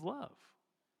Jesus' love.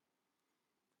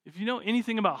 If you know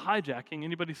anything about hijacking,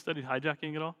 anybody studied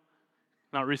hijacking at all?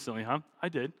 Not recently, huh? I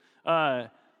did.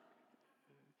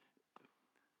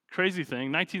 Crazy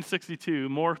thing, 1962,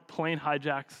 more plane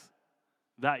hijacks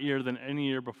that year than any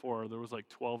year before. There was like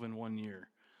 12 in 1 year,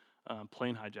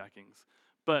 plane hijackings.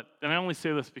 And I only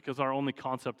say this because our only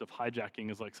concept of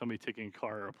hijacking is like somebody taking a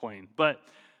car or a plane. But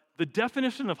the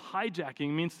definition of hijacking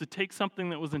means to take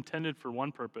something that was intended for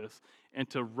one purpose and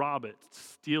to rob it,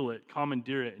 steal it,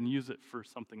 commandeer it, and use it for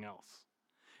something else.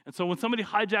 And so when somebody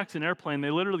hijacks an airplane, they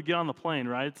literally get on the plane,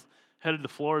 right? It's headed to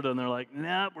Florida, and they're like,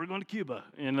 nah, we're going to Cuba.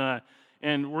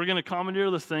 And we're going to commandeer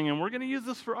this thing, and we're going to use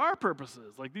this for our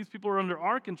purposes. Like, these people are under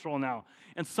our control now.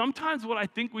 And sometimes what I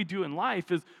think we do in life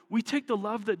is we take the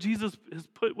love that Jesus has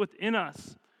put within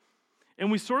us, and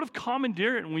we sort of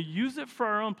commandeer it, and we use it for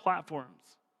our own platforms.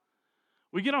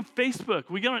 We get on Facebook,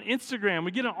 we get on Instagram,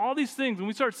 we get on all these things, and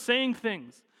we start saying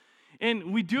things.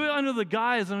 And we do it under the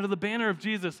guise, under the banner of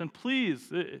Jesus. And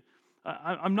please,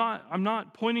 I'm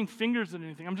not pointing fingers at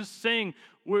anything. I'm just saying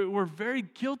we're very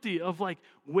guilty of like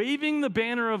waving the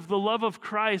banner of the love of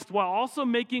Christ while also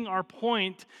making our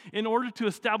point in order to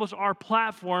establish our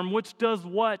platform, which does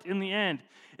what in the end?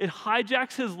 It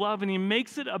hijacks his love and he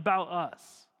makes it about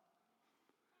us.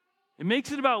 It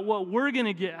makes it about what we're going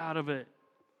to get out of it.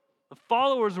 The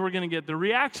followers we're going to get, the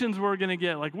reactions we're going to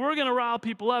get. Like, we're going to rile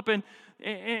people up.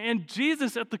 And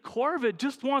Jesus, at the core of it,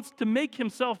 just wants to make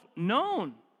himself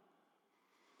known.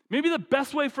 Maybe the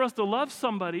best way for us to love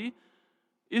somebody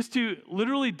is to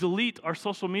literally delete our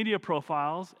social media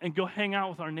profiles and go hang out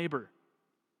with our neighbor.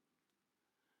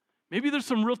 Maybe there's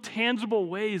some real tangible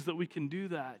ways that we can do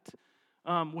that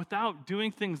without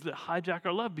doing things that hijack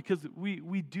our love, because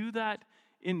we do that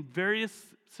in various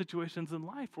situations in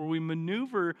life where we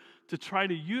maneuver to try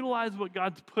to utilize what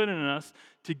God's put in us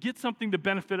to get something to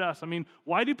benefit us. I mean,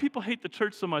 why do people hate the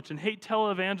church so much and hate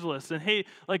televangelists and hate,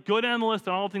 like, go down the list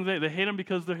on all the things they hate them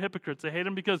because they're hypocrites. They hate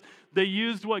them because they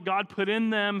used what God put in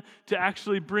them to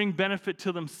actually bring benefit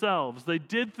to themselves. They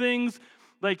did things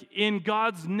like in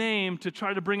God's name to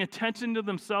try to bring attention to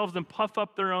themselves and puff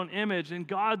up their own image, and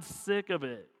God's sick of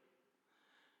it.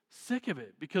 Sick of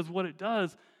it, because what it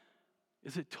does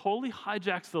is it totally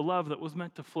hijacks the love that was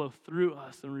meant to flow through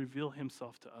us and reveal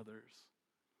himself to others.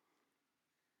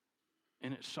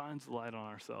 and it shines the light on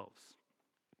ourselves.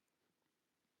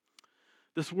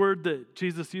 This word that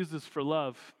Jesus uses for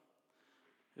love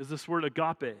is this word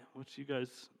agape, which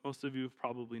most of you have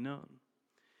probably known.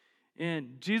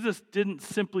 And Jesus didn't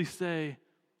simply say,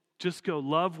 just go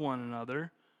love one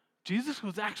another. Jesus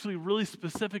was actually really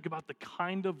specific about the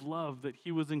kind of love that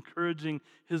he was encouraging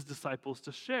his disciples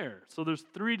to share. So there's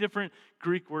 3 different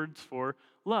Greek words for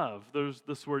love. There's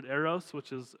this word eros,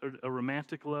 which is a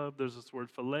romantic love. There's this word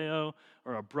phileo,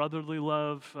 or a brotherly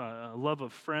love, a love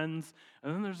of friends.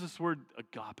 And then there's this word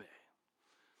agape.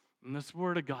 And this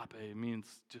word agape means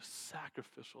just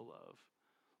sacrificial love.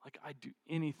 Like, I'd do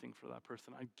anything for that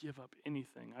person. I'd give up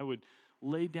anything. I would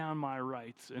lay down my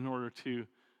rights in order to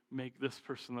make this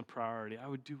person the priority. I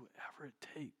would do whatever it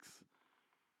takes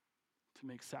to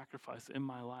make sacrifice in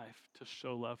my life to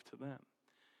show love to them.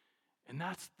 And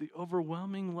that's the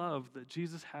overwhelming love that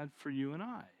Jesus had for you and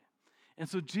I. And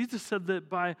so Jesus said that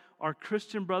by our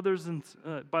Christian brothers and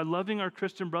by loving our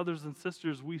Christian brothers and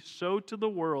sisters, we show to the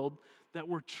world that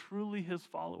we're truly his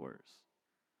followers.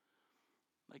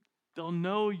 Like, they'll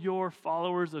know you're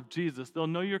followers of Jesus. They'll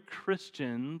know you're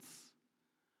Christians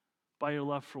by your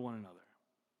love for one another.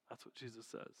 That's what Jesus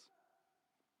says.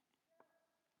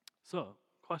 So,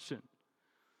 question.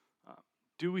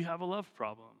 Do we have a love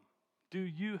problem? Do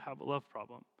you have a love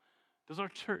problem? Does our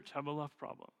church have a love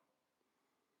problem?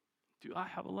 Do I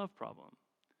have a love problem?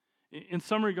 In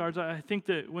some regards, I think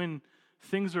that when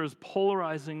things are as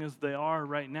polarizing as they are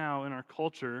right now in our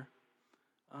culture,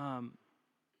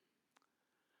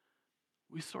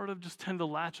 we sort of just tend to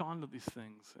latch onto these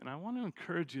things. And I want to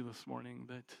encourage you this morning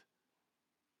that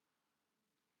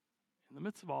in the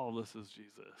midst of all of this is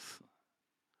Jesus.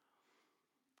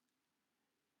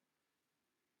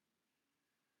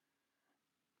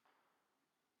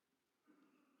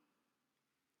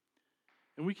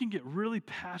 And we can get really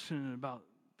passionate about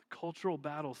the cultural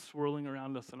battles swirling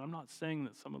around us. And I'm not saying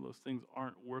that some of those things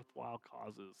aren't worthwhile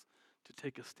causes to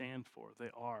take a stand for. They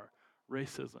are.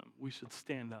 Racism, we should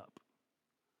stand up.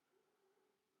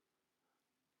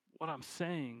 What I'm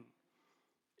saying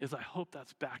is I hope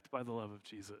that's backed by the love of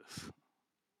Jesus.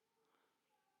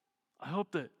 I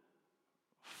hope that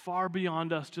far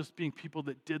beyond us just being people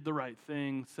that did the right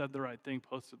thing, said the right thing,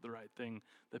 posted the right thing,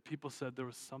 that people said there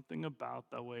was something about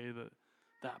the way that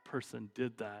that person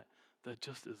did that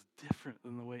just is different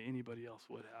than the way anybody else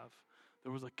would have.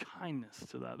 There was a kindness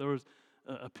to that. There was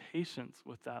a patience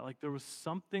with that. Like, there was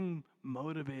something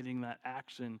motivating that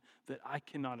action that I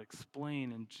cannot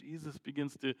explain. And Jesus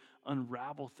begins to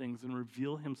unravel things and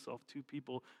reveal himself to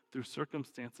people through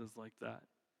circumstances like that.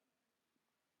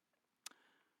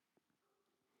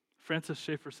 Francis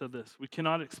Schaeffer said this: "We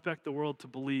cannot expect the world to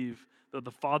believe that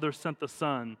the Father sent the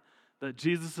Son, that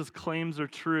Jesus' claims are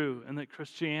true, and that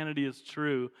Christianity is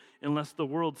true, unless the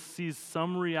world sees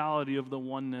some reality of the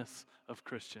oneness of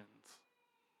Christians."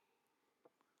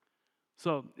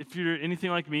 So, if you're anything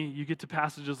like me, you get to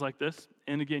passages like this,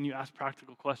 and again, you ask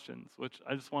practical questions, which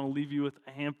I just want to leave you with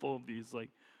a handful of these. Like,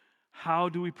 how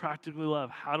do we practically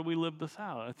love? How do we live this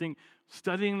out? I think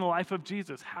studying the life of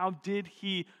Jesus, how did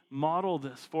he model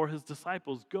this for his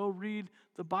disciples? Go read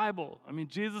the Bible. I mean,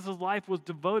 Jesus' life was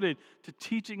devoted to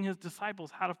teaching his disciples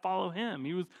how to follow him.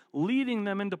 He was leading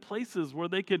them into places where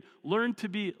they could learn to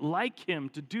be like him,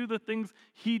 to do the things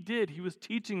he did. He was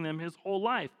teaching them his whole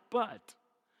life. But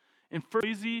in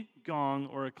crazy gong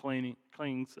or a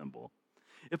clanging cymbal,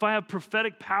 if I have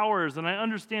prophetic powers and I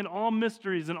understand all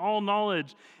mysteries and all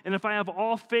knowledge, and if I have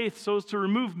all faith so as to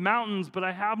remove mountains, but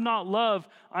I have not love,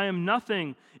 I am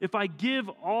nothing. If I give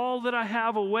all that I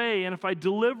have away, and if I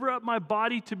deliver up my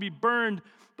body to be burned,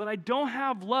 but I don't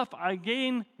have love, I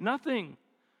gain nothing.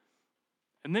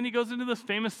 And then he goes into this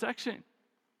famous section.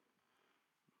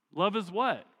 Love is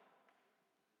what?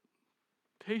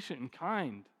 Patient and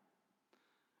kind.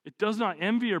 It does not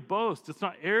envy or boast. It's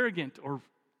not arrogant or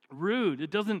rude. It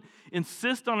doesn't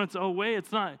insist on its own way.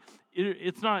 It's not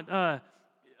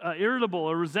irritable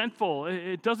or resentful.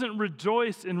 It doesn't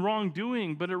rejoice in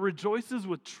wrongdoing, but it rejoices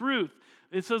with truth.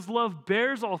 It says love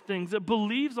bears all things. It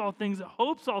believes all things. It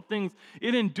hopes all things.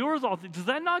 It endures all things. Does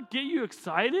that not get you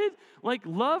excited? Like,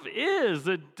 love is.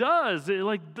 It does.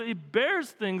 It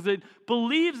bears things. It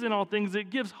believes in all things. It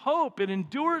gives hope. It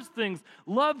endures things.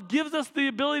 Love gives us the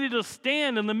ability to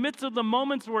stand in the midst of the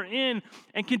moments we're in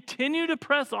and continue to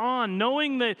press on,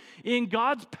 knowing that in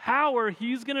God's power,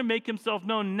 he's going to make himself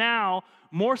known now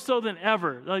more so than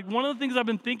ever. Like, one of the things I've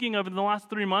been thinking of in the last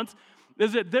 3 months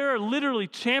is that there are literally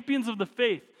champions of the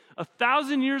faith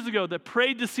 1,000 years ago that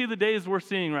prayed to see the days we're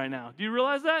seeing right now. Do you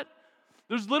realize that?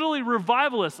 There's literally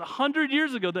revivalists 100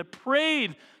 years ago that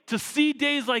prayed to see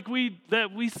days like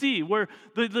that we see, where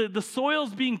the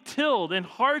soil's being tilled and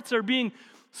hearts are being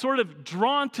sort of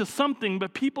drawn to something,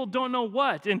 but people don't know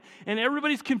what. And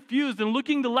everybody's confused and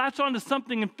looking to latch onto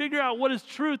something and figure out what is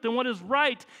truth and what is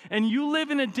right. And you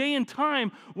live in a day and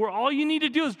time where all you need to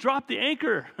do is drop the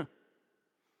anchor.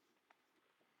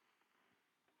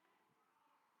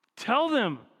 Tell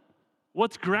them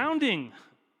what's grounding.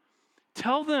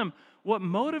 Tell them what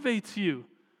motivates you.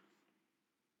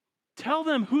 Tell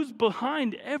them who's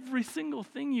behind every single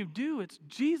thing you do. It's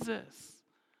Jesus.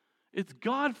 It's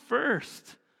God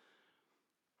first.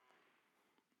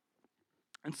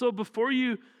 And so before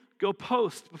you go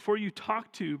post, before you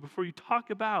talk to, before you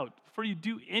talk about, before you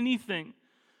do anything,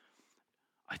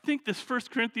 I think this 1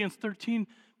 Corinthians 13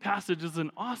 passage is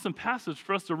an awesome passage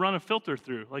for us to run a filter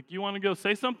through. Like, you want to go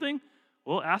say something?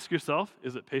 Well, ask yourself,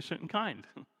 is it patient and kind?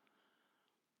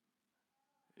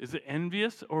 Is it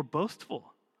envious or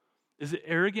boastful? Is it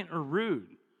arrogant or rude?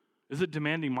 Is it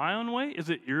demanding my own way? Is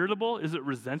it irritable? Is it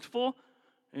resentful?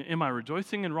 Am I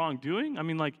rejoicing in wrongdoing? I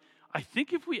mean, I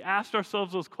think if we asked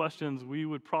ourselves those questions, we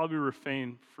would probably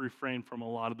refrain from a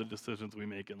lot of the decisions we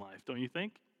make in life, don't you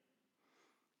think?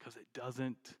 Because it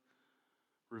doesn't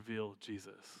reveal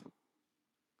Jesus.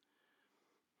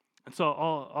 And so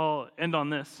I'll end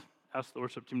on this, ask the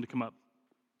worship team to come up.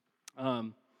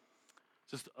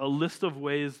 Just a list of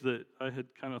ways that I had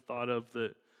kind of thought of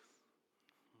that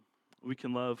we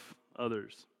can love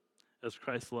others as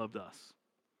Christ loved us.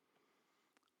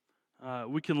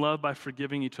 We can love by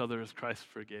forgiving each other as Christ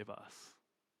forgave us.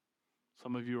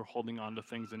 Some of you are holding on to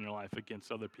things in your life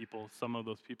against other people. Some of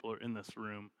those people are in this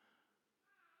room.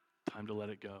 Time to let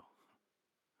it go.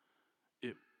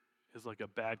 It is like a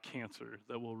bad cancer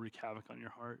that will wreak havoc on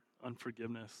your heart.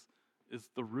 Unforgiveness is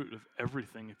the root of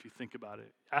everything if you think about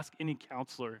it. Ask any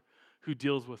counselor who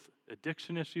deals with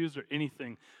addiction issues or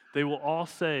anything. They will all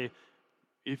say,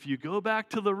 if you go back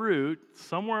to the root,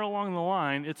 somewhere along the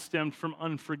line, it stemmed from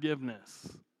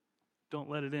unforgiveness. Don't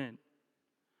let it in.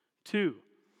 2,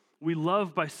 we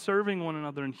love by serving one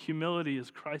another in humility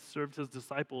as Christ served his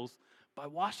disciples by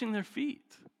washing their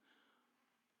feet.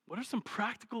 What are some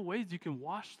practical ways you can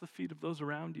wash the feet of those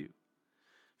around you?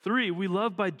 3, we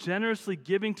love by generously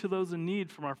giving to those in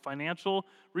need from our financial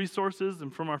resources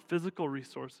and from our physical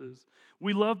resources.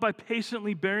 We love by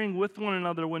patiently bearing with one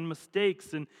another when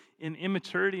mistakes and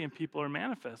immaturity in people are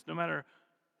manifest. No matter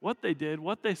what they did,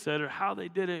 what they said, or how they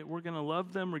did it, we're going to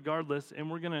love them regardless,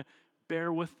 and we're going to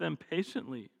bear with them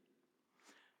patiently.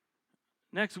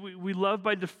 Next, we love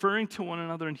by deferring to one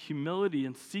another in humility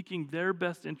and seeking their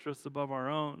best interests above our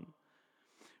own.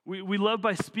 We love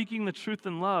by speaking the truth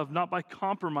in love, not by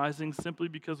compromising simply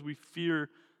because we fear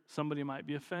somebody might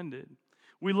be offended.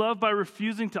 We love by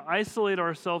refusing to isolate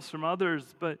ourselves from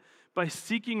others, but by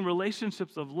seeking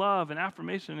relationships of love and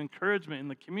affirmation and encouragement in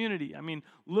the community. I mean,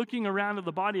 looking around at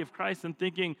the body of Christ and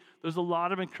thinking there's a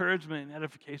lot of encouragement and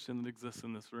edification that exists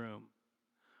in this room.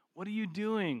 What are you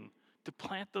doing to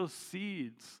plant those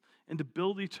seeds and to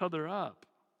build each other up?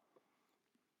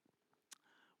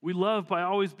 We love by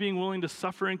always being willing to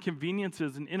suffer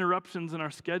inconveniences and interruptions in our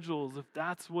schedules if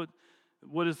that's what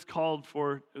is called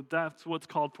for, if that's what's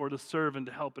called for to serve and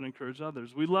to help and encourage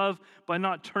others. We love by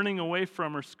not turning away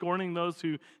from or scorning those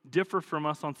who differ from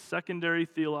us on secondary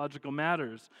theological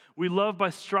matters. We love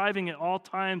by striving at all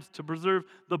times to preserve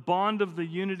the bond of the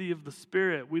unity of the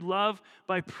Spirit. We love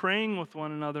by praying with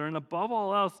one another. And above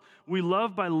all else, we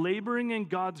love by laboring in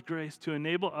God's grace to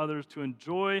enable others to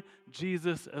enjoy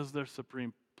Jesus as their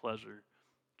supreme pleasure,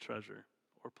 treasure,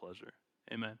 or pleasure.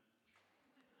 Amen.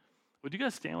 Would you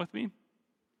guys stand with me?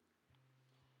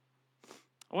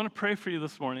 I want to pray for you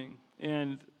this morning.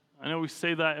 And I know we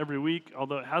say that every week,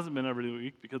 although it hasn't been every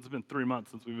week because it's been 3 months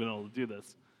since we've been able to do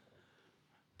this.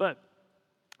 But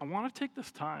I want to take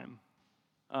this time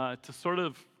to sort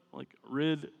of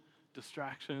rid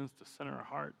distractions, to center our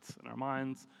hearts and our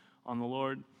minds on the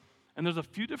Lord. And there's a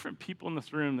few different people in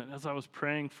this room that as I was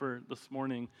praying for this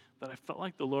morning that I felt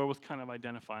like the Lord was kind of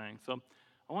identifying. So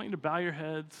I want you to bow your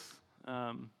heads,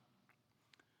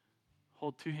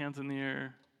 hold 2 hands in the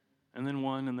air, and then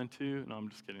 1, and then 2. No, I'm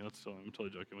just kidding. I'm totally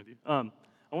joking with you. I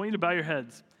want you to bow your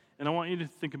heads, and I want you to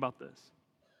think about this.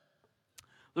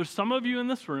 There's some of you in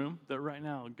this room that right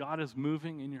now God is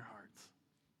moving in your hearts.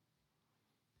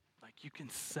 Like you can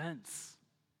sense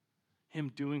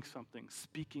him doing something,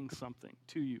 speaking something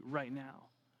to you right now.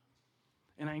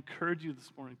 And I encourage you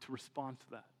this morning to respond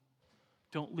to that.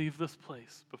 Don't leave this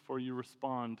place before you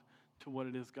respond to what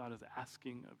it is God is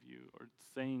asking of you or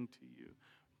saying to you,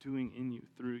 doing in you,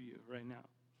 through you right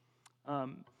now.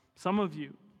 Some of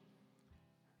you,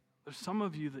 There's some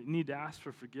of you that need to ask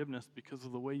for forgiveness because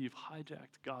of the way you've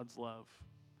hijacked God's love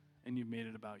and you've made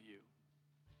it about you.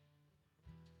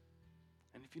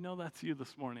 And if you know that's you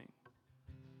this morning,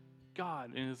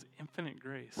 God, in his infinite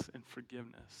grace and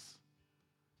forgiveness,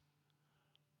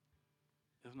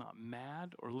 is not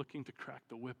mad or looking to crack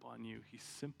the whip on you. He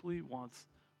simply wants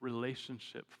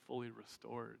relationship fully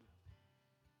restored.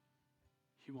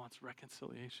 He wants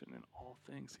reconciliation in all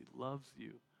things. He loves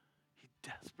you. He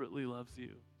desperately loves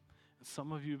you. And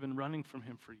some of you have been running from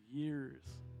him for years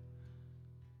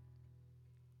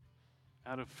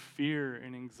out of fear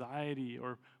and anxiety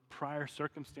or prior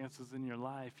circumstances in your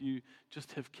life. You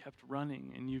just have kept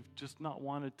running, and you've just not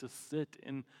wanted to sit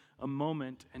in a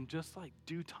moment and just like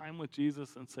do time with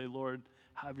Jesus and say, Lord,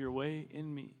 have your way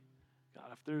in me. God,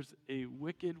 if there's a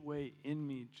wicked way in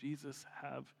me, Jesus,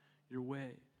 have your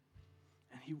way.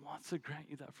 And he wants to grant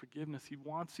you that forgiveness. He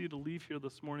wants you to leave here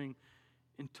this morning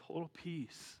in total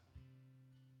peace.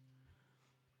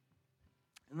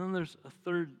 And then there's a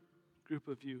third group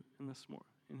of you in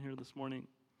here this morning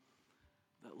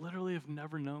that literally have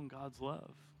never known God's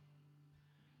love.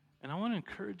 And I want to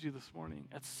encourage you this morning.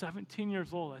 At 17 years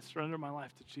old, I surrendered my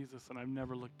life to Jesus, and I've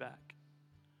never looked back.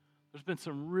 There's been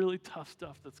some really tough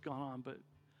stuff that's gone on, but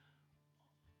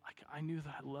I knew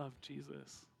that I loved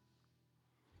Jesus.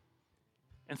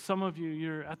 And some of you,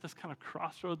 you're at this kind of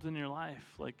crossroads in your life,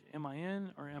 like, am I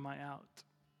in or am I out?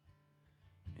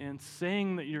 And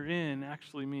saying that you're in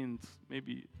actually means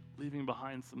maybe leaving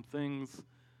behind some things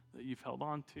that you've held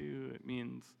on to. It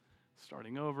means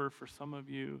starting over for some of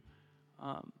you.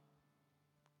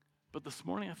 But this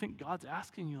morning, I think God's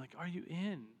asking you, like, are you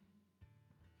in?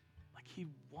 Like, he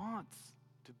wants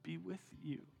to be with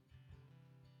you.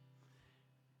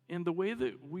 And the way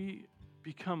that we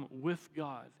become with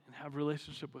God and have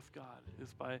relationship with God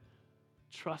is by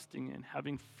trusting in,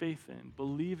 having faith in,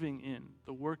 believing in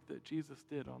the work that Jesus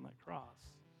did on that cross.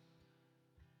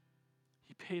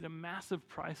 He paid a massive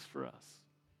price for us.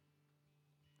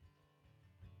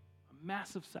 A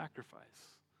massive sacrifice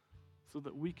so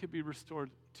that we could be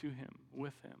restored to him,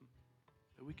 with him,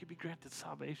 that we could be granted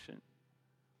salvation.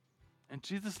 And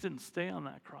Jesus didn't stay on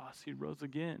that cross. He rose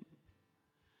again.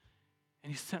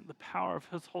 And he sent the power of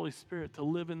his Holy Spirit to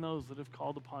live in those that have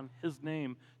called upon his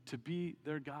name to be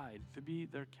their guide, to be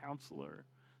their counselor.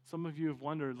 Some of you have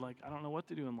wondered, like, I don't know what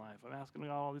to do in life. I'm asking God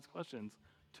all these questions.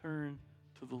 Turn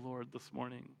to the Lord this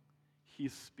morning.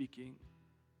 He's speaking.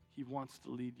 He wants to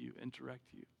lead you and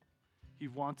direct you. He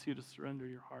wants you to surrender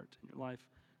your heart and your life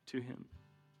to him.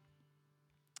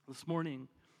 This morning,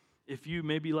 if you,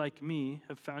 maybe like me,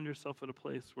 have found yourself at a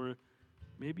place where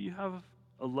maybe you have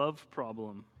a love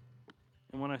problem.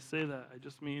 And when I say that, I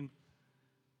just mean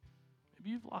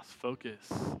maybe you've lost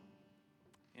focus.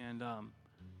 And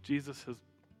Jesus has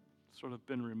sort of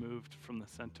been removed from the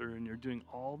center, and you're doing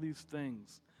all these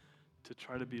things to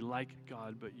try to be like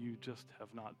God, but you just have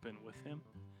not been with him.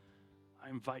 I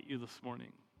invite you this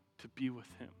morning to be with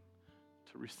him,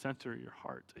 to recenter your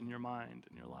heart and your mind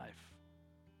and your life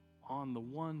on the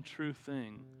one true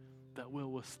thing that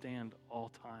will withstand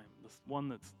all time, this one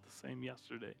that's the same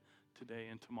yesterday, today,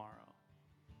 and tomorrow.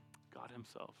 God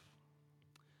himself.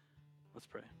 Let's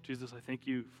pray. Jesus, I thank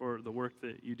you for the work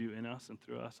that you do in us and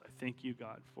through us. I thank you,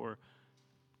 God, for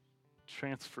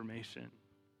transformation.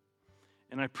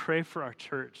 And I pray for our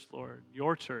church, Lord,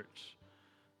 your church,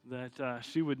 that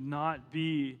she would not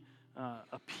be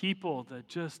a people that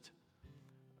just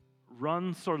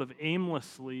run sort of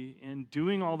aimlessly in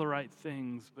doing all the right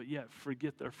things, but yet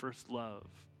forget their first love.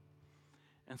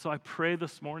 And so I pray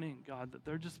this morning, God, that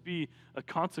there just be a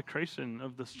consecration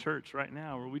of this church right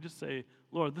now where we just say,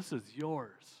 Lord, this is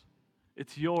yours.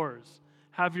 It's yours.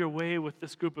 Have your way with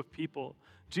this group of people.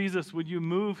 Jesus, would you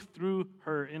move through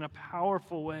her in a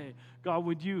powerful way? God,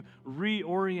 would you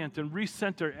reorient and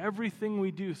recenter everything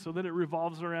we do so that it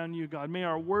revolves around you, God? May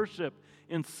our worship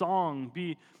in song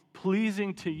be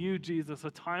pleasing to you, Jesus,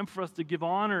 a time for us to give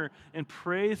honor and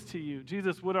praise to you.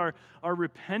 Jesus, would our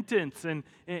repentance and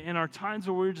our times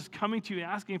where we're just coming to you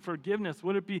asking forgiveness,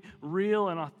 would it be real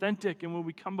and authentic? And will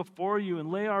we come before you and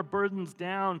lay our burdens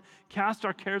down, cast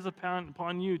our cares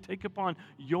upon you, take upon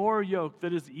your yoke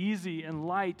that is easy and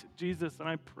light, Jesus? And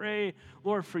I pray,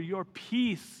 Lord, for your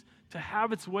peace to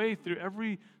have its way through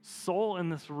every soul in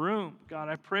this room. God,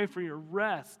 I pray for your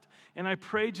rest. And I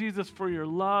pray, Jesus, for your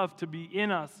love to be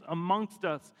in us, amongst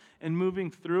us, and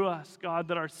moving through us. God,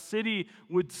 that our city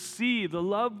would see the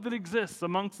love that exists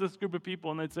amongst this group of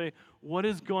people, and they'd say, what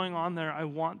is going on there? I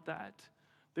want that.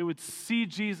 They would see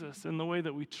Jesus in the way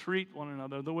that we treat one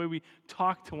another, the way we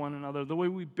talk to one another, the way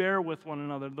we bear with one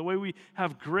another, the way we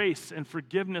have grace and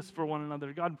forgiveness for one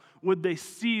another. God, would they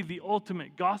see the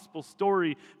ultimate gospel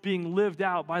story being lived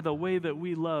out by the way that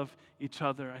we love each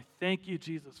other? I thank you,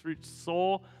 Jesus, for each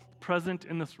soul present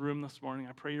in this room this morning.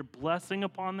 I pray your blessing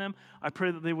upon them. I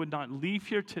pray that they would not leave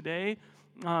here today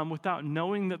without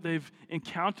knowing that they've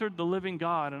encountered the living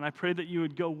God. And I pray that you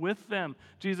would go with them,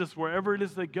 Jesus, wherever it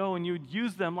is they go, and you would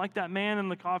use them like that man in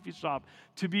the coffee shop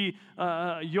to be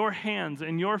your hands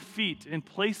and your feet in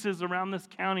places around this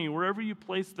county, wherever you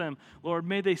place them. Lord,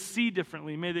 may they see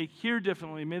differently. May they hear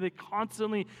differently. May they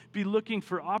constantly be looking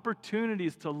for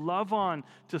opportunities to love on,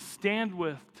 to stand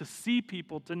with, to see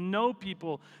people, to know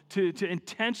people, to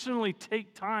intentionally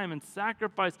take time and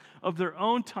sacrifice of their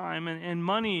own time and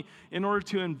money in order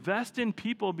to invest in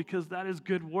people, because that is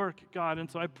good work, God. And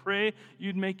so I pray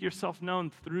you'd make yourself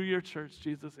known through your church,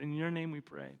 Jesus. In your name we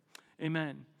pray.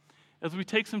 Amen. As we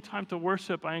take some time to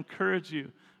worship, I encourage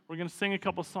you, we're going to sing a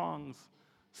couple songs.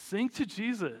 Sing to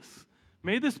Jesus.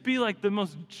 May this be like the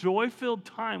most joy-filled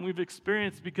time we've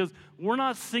experienced, because we're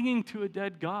not singing to a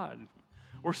dead God.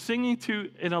 We're singing to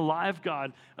an alive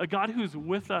God, a God who's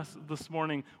with us this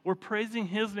morning. We're praising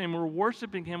his name. We're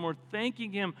worshiping him. We're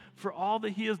thanking him for all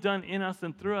that he has done in us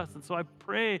and through us. And so I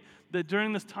pray that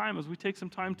during this time, as we take some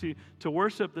time to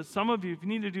worship, that some of you, if you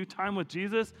need to do time with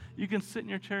Jesus, you can sit in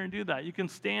your chair and do that. You can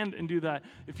stand and do that.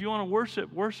 If you want to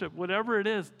worship, whatever it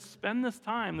is, spend this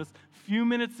time, this few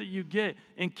minutes that you get,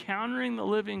 encountering the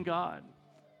living God,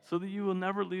 so that you will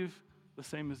never leave the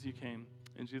same as you came.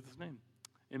 In Jesus' name,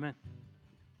 amen.